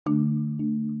Hello,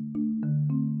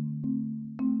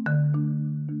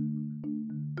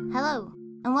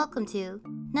 and welcome to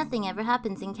Nothing Ever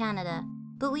Happens in Canada,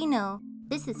 but we know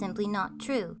this is simply not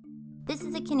true. This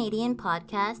is a Canadian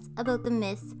podcast about the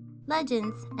myths,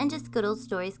 legends, and just good old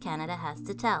stories Canada has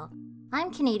to tell.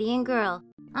 I'm Canadian Girl.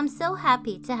 I'm so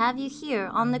happy to have you here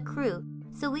on the crew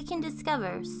so we can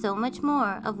discover so much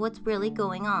more of what's really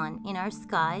going on in our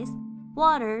skies,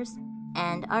 waters,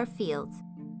 and our fields.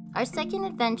 Our second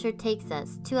adventure takes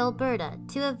us to Alberta,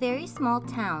 to a very small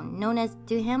town known as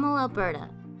Duhamel, Alberta,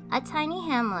 a tiny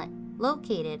hamlet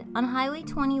located on Highway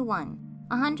 21,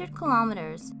 100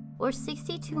 kilometers or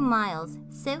 62 miles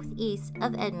southeast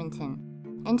of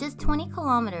Edmonton, and just 20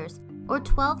 kilometers or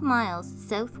 12 miles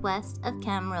southwest of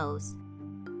Camrose.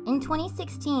 In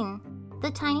 2016,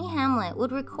 the tiny hamlet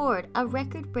would record a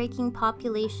record-breaking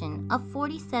population of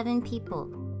 47 people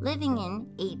living in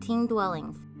 18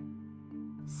 dwellings.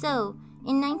 So,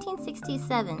 in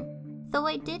 1967, though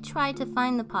I did try to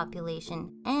find the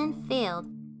population and failed,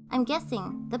 I'm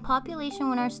guessing the population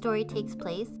when our story takes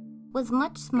place was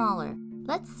much smaller.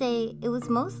 Let's say it was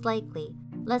most likely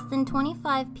less than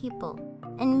 25 people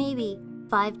and maybe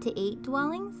 5 to 8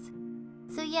 dwellings.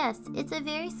 So yes, it's a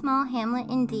very small hamlet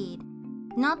indeed.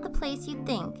 Not the place you'd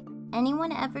think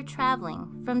anyone ever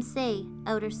traveling from, say,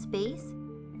 outer space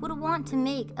would want to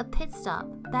make a pit stop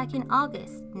back in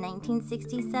August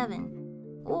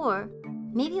 1967. Or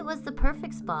maybe it was the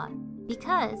perfect spot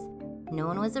because no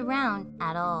one was around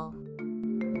at all.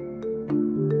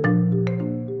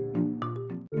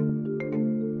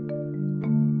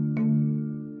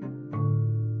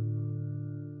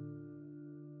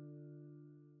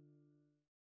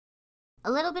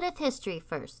 A little bit of history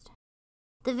first.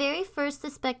 The very first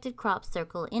suspected crop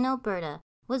circle in Alberta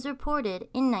was reported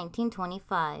in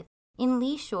 1925 in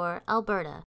Lee Shore,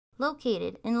 Alberta,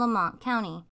 located in Lamont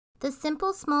County. The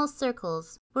simple small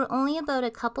circles were only about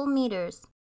a couple meters,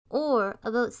 or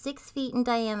about 6 feet in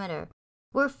diameter,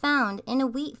 were found in a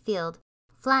wheat field,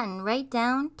 flattened right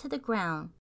down to the ground.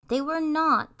 They were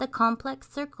not the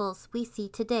complex circles we see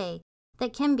today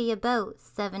that can be about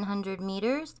 700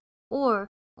 meters or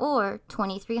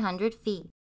 2,300 feet.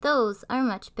 Those are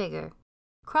much bigger.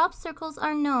 Crop circles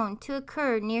are known to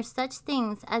occur near such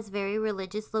things as very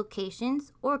religious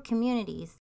locations or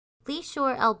communities. Lee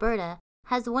Shore, Alberta,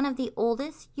 has one of the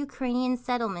oldest Ukrainian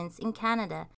settlements in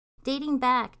Canada, dating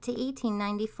back to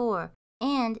 1894,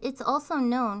 and it's also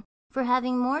known for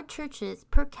having more churches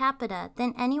per capita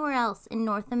than anywhere else in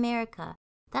North America.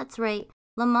 That's right,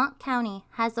 Lamont County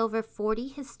has over 40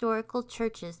 historical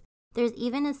churches. There's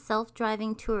even a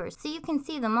self-driving tour, so you can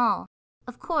see them all.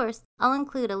 Of course, I'll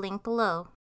include a link below.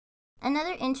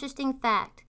 Another interesting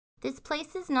fact, this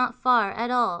place is not far at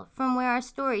all from where our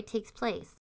story takes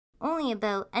place, only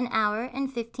about an hour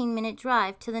and 15-minute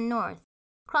drive to the north.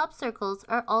 Crop circles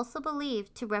are also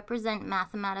believed to represent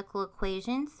mathematical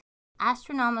equations,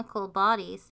 astronomical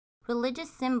bodies,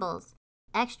 religious symbols,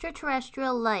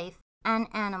 extraterrestrial life, and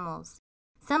animals.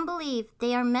 Some believe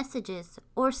they are messages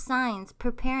or signs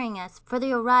preparing us for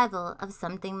the arrival of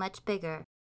something much bigger.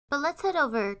 But let's head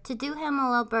over to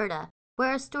Duhamel, Alberta,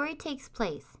 where our story takes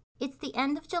place. It's the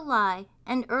end of July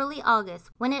and early August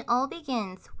when it all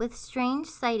begins with strange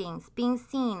sightings being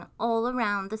seen all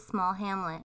around the small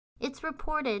hamlet. It's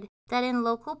reported that in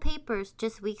local papers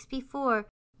just weeks before,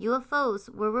 UFOs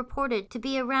were reported to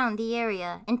be around the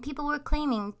area and people were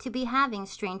claiming to be having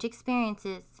strange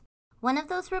experiences. One of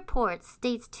those reports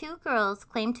states 2 girls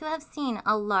claimed to have seen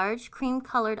a large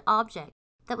cream-colored object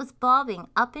that was bobbing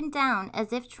up and down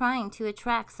as if trying to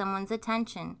attract someone's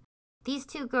attention. These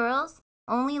 2 girls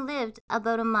only lived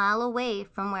about a mile away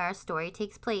from where our story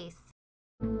takes place.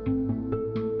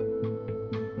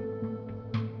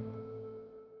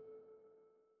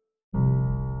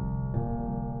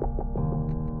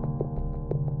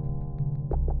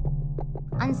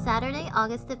 On Saturday,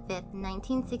 August the 5th,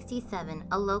 1967,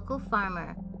 a local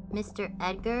farmer, Mr.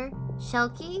 Edgar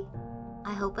Shelke,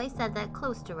 I hope I said that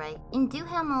close to right, in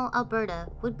Duhamel, Alberta,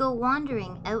 would go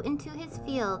wandering out into his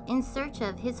field in search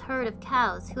of his herd of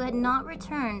cows who had not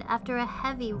returned after a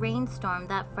heavy rainstorm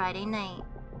that Friday night.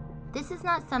 This is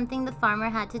not something the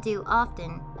farmer had to do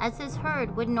often, as his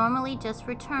herd would normally just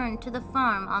return to the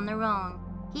farm on their own.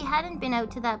 He hadn't been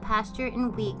out to that pasture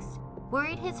in weeks.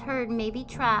 Worried his herd may be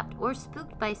trapped or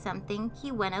spooked by something,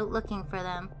 he went out looking for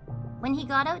them. When he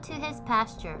got out to his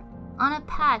pasture, on a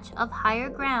patch of higher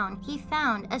ground, he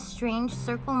found a strange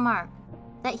circle mark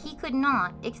that he could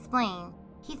not explain.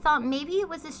 He thought maybe it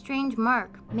was a strange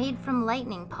mark made from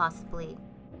lightning, possibly.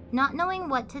 Not knowing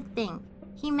what to think,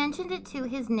 he mentioned it to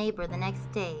his neighbor the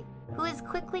next day, who is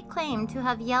quickly claimed to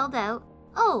have yelled out,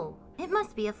 "Oh, It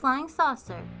must be a flying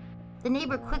saucer. The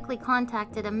neighbor quickly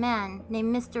contacted a man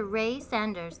named Mr. Ray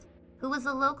Sanders, who was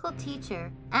a local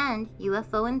teacher and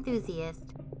UFO enthusiast.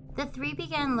 The three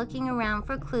began looking around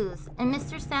for clues, and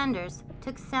Mr. Sanders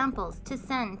took samples to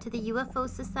send to the UFO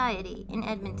Society in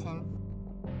Edmonton.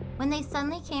 When they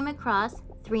suddenly came across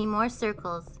 3 more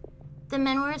circles, the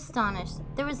men were astonished.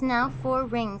 There was now 4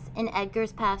 rings in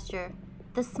Edgar's pasture.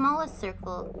 The smallest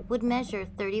circle would measure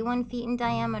 31 feet in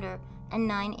diameter and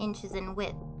 9 inches in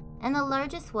width, and the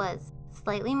largest was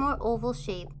slightly more oval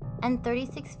shape and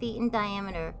 36 feet in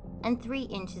diameter and 3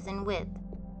 inches in width.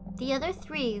 The other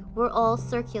 3 were all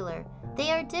circular.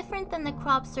 They are different than the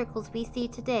crop circles we see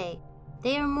today.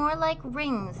 They are more like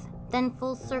rings than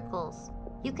full circles.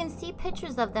 You can see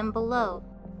pictures of them below.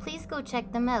 Please go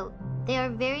check them out. They are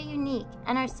very unique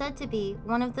and are said to be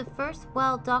one of the first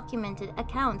well-documented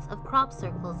accounts of crop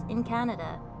circles in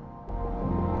Canada.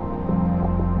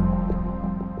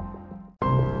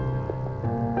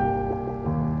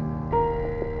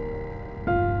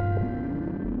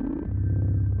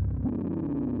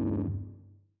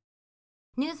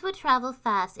 News would travel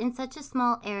fast in such a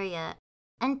small area,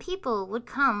 and people would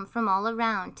come from all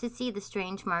around to see the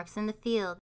strange marks in the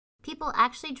field. People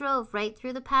actually drove right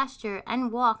through the pasture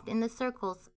and walked in the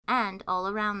circles and all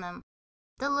around them.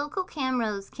 The local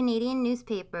Camrose Canadian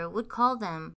newspaper would call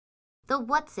them the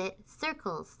What's It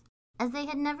Circles, as they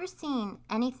had never seen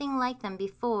anything like them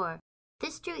before.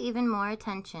 This drew even more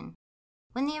attention.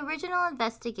 When the original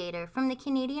investigator from the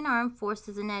Canadian Armed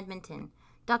Forces in Edmonton,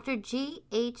 Dr.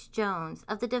 G.H. Jones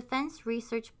of the Defense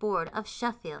Research Board of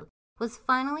Sheffield, was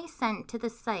finally sent to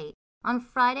the site on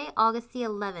Friday, August the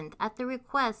 11th, at the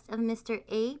request of Mr.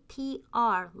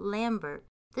 A.P.R. Lambert,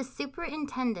 the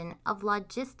Superintendent of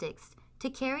Logistics, to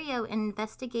carry out an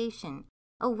investigation.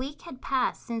 A week had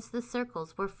passed since the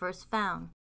circles were first found.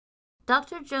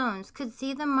 Dr. Jones could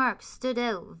see the marks stood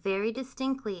out very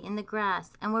distinctly in the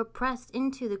grass and were pressed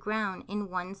into the ground in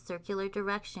one circular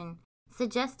direction,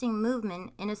 suggesting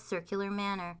movement in a circular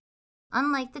manner.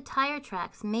 Unlike the tire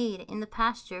tracks made in the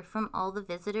pasture from all the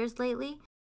visitors lately,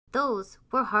 those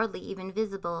were hardly even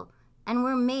visible and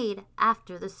were made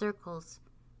after the circles.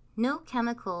 No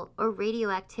chemical or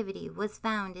radioactivity was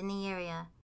found in the area.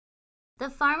 The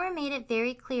farmer made it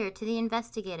very clear to the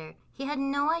investigator he had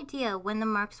no idea when the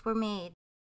marks were made,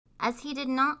 as he did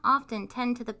not often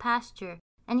tend to the pasture,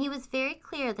 and he was very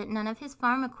clear that none of his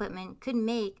farm equipment could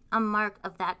make a mark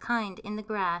of that kind in the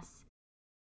grass.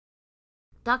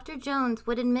 Dr. Jones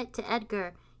would admit to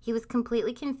Edgar he was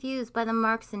completely confused by the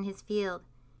marks in his field.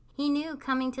 He knew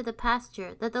coming to the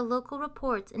pasture that the local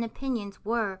reports and opinions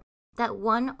were that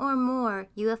 1 or more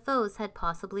UFOs had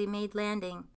possibly made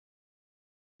landing.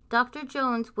 Dr.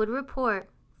 Jones would report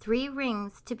 3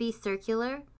 rings to be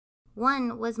circular.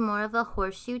 1 was more of a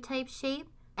horseshoe-type shape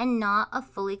and not a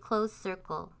fully closed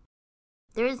circle.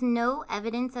 There is no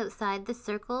evidence outside the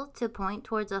circle to point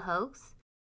towards a hoax.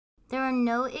 There are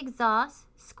no exhausts,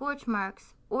 scorch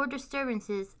marks, or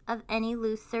disturbances of any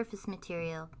loose surface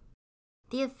material.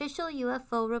 The official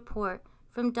UFO report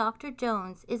from Dr.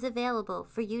 Jones is available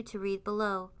for you to read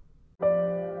below.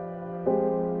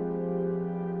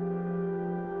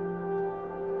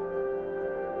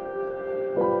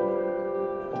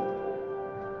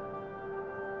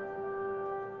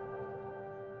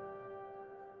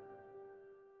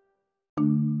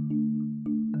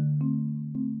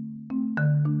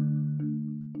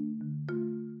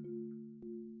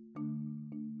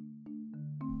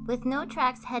 With no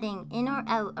tracks heading in or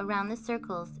out around the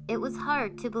circles, it was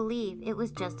hard to believe it was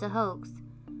just a hoax.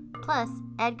 Plus,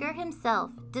 Edgar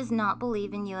himself does not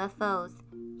believe in UFOs.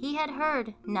 He had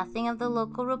heard nothing of the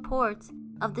local reports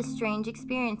of the strange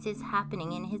experiences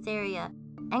happening in his area,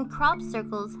 and crop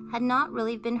circles had not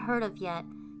really been heard of yet.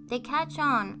 They catch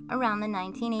on around the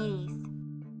 1980s.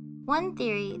 One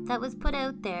theory that was put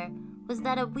out there was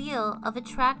that a wheel of a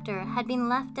tractor had been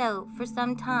left out for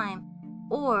some time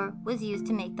or was used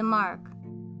to make the mark.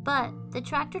 But the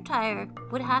tractor tire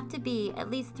would have to be at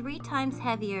least 3 times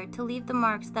heavier to leave the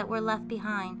marks that were left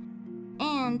behind,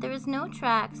 and there is no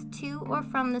tracks to or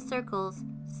from the circles,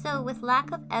 so with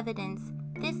lack of evidence,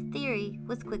 this theory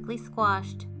was quickly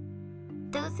squashed.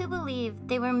 Those who believe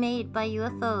they were made by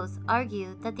UFOs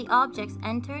argue that the objects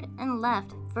entered and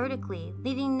left vertically,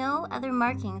 leaving no other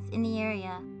markings in the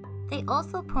area. They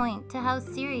also point to how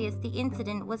serious the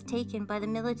incident was taken by the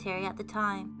military at the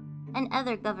time and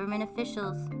other government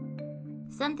officials,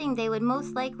 something they would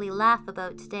most likely laugh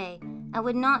about today and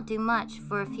would not do much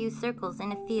for a few circles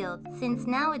in a field, since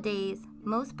nowadays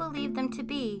most believe them to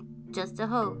be just a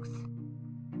hoax.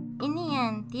 In the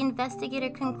end, the investigator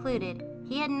concluded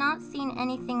he had not seen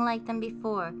anything like them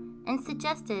before, and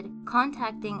suggested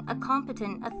contacting a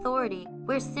competent authority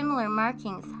where similar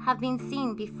markings have been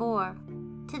seen before.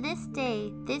 To this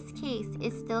day, this case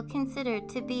is still considered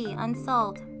to be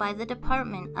unsolved by the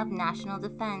Department of National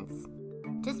Defense.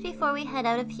 Just before we head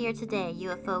out of here today,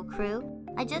 UFO crew,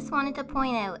 I just wanted to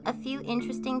point out a few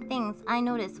interesting things I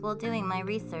noticed while doing my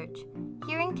research.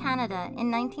 Here in Canada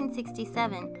in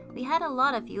 1967, we had a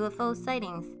lot of UFO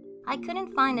sightings. I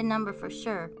couldn't find a number for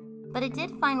sure, but I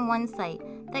did find one site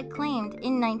that claimed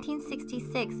in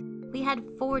 1966 we had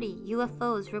 40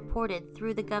 UFOs reported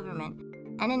through the government,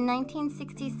 and in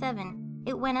 1967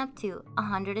 it went up to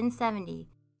 170.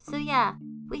 So yeah,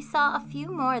 we saw a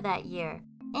few more that year,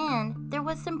 and there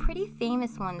was some pretty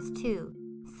famous ones too.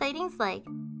 Sightings like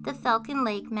the Falcon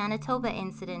Lake, Manitoba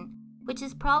incident, which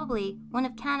is probably one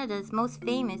of Canada's most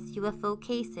famous UFO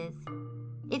cases.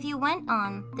 If you went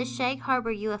on the Shag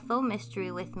Harbor UFO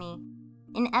mystery with me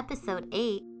in episode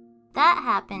 8, that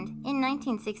happened in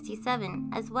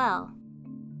 1967 as well.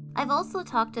 I've also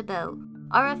talked about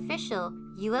our official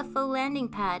UFO landing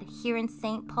pad here in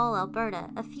St. Paul, Alberta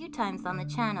a few times on the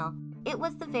channel. It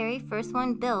was the very first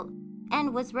one built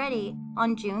and was ready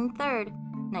on June 3rd,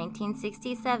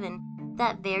 1967,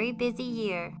 that very busy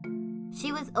year.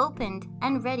 She was opened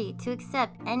and ready to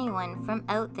accept anyone from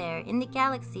out there in the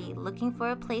galaxy looking for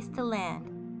a place to land.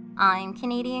 I'm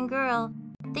Canadian Girl.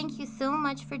 Thank you so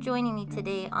much for joining me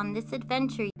today on this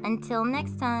adventure. Until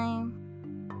next time.